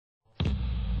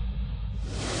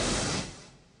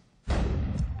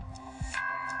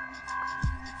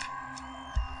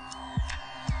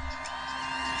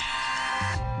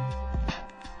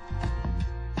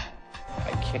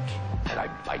kick and I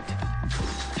bite.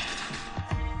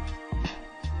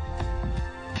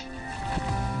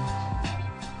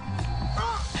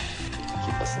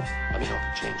 Keep listening. Let me know if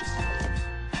it changes.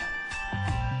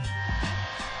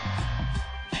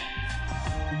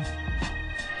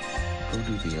 Go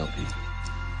do the LP.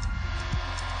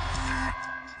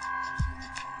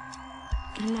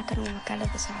 I'm not gonna walk out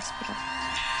of this hospital.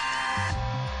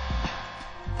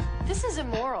 This is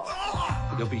immoral.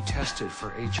 You'll be tested for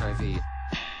HIV. Do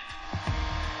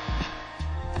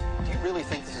you really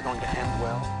think this is going to end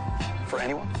well for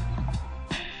anyone?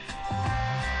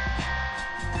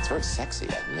 It's very sexy,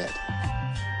 I admit.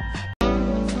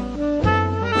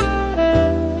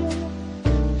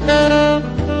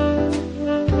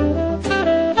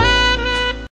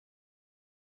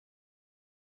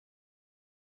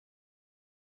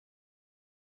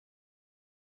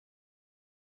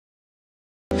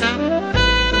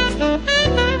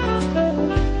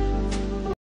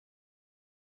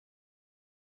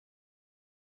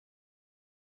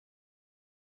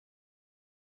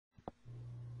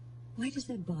 Why does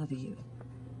that bother you?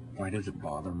 Why does it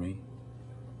bother me?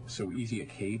 So easy a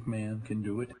caveman can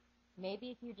do it?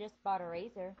 Maybe if you just bought a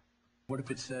razor. What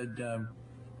if it said,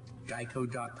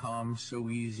 Geico.com, so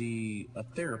easy a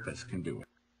therapist can do it?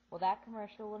 Well, that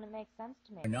commercial wouldn't make sense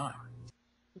to me. Why not?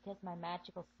 Because my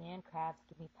magical sand crabs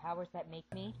give me powers that make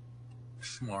me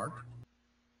Smart.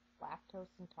 lactose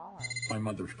intolerant. My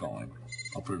mother's calling.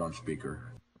 I'll put it on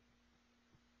speaker.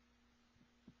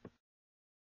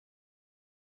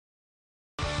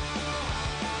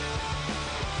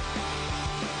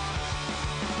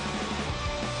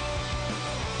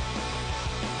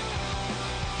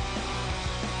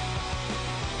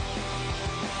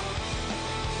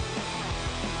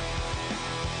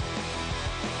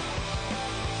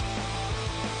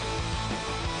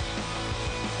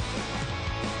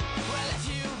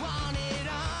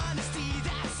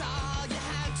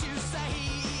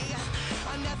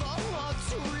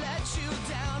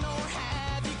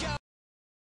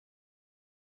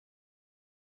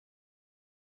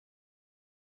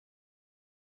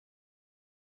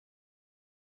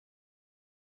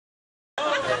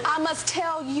 I must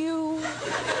tell you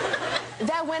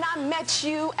that when I met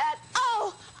you at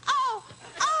Oprah's,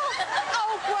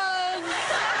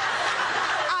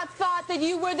 I thought that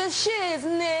you were the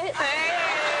shiznit.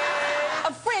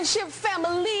 A friendship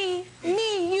family,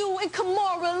 me, you, and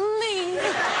Kamora Lee.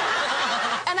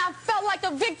 And I felt like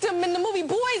a victim in the movie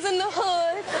Boys in the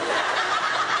Hood.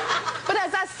 But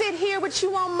as I sit here with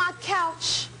you on my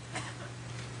couch,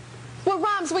 what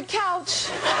rhymes with couch?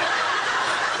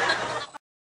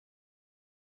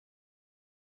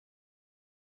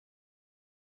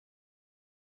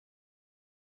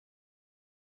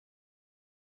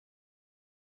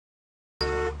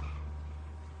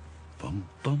 Bum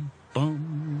bum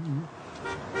bum.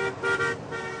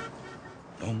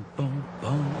 Bum bum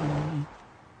bum.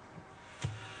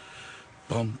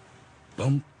 Bum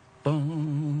bum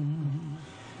bum.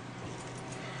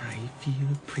 I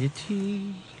feel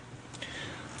pretty.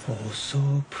 Oh,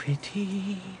 so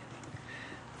pretty.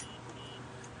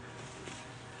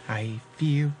 I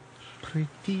feel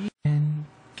pretty and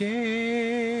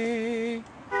gay.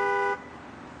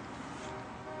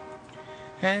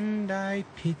 And I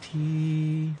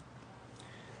pity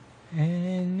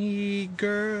any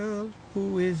girl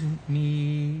who isn't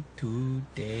me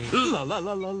today. La la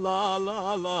la la la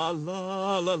la la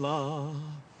la la la.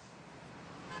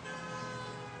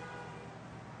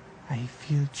 I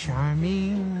feel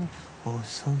charming, oh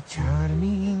so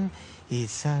charming.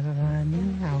 It's a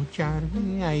running how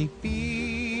charming I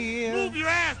feel. Move your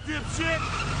ass, dipshit!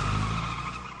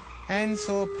 And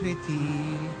so pretty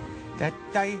that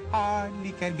I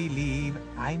hardly can believe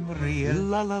I'm real.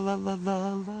 La la la la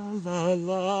la la la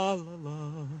la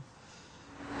la.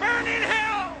 Burn in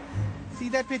hell! See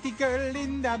that pretty girl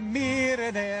in the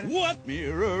mirror there? What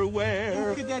mirror where?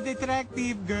 Who could that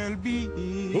attractive girl be?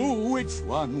 Who, which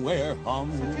one, where? Such a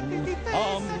pretty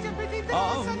face, such a pretty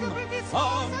face, such a pretty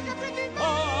soul, such a pretty man.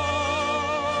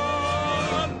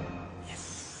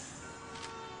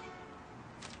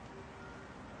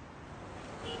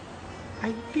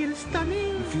 I feel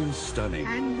stunning. You feel stunning.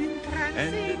 And entrancing.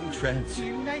 And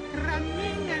entrancing. Feel like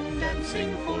running and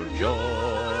dancing for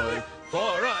joy.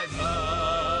 For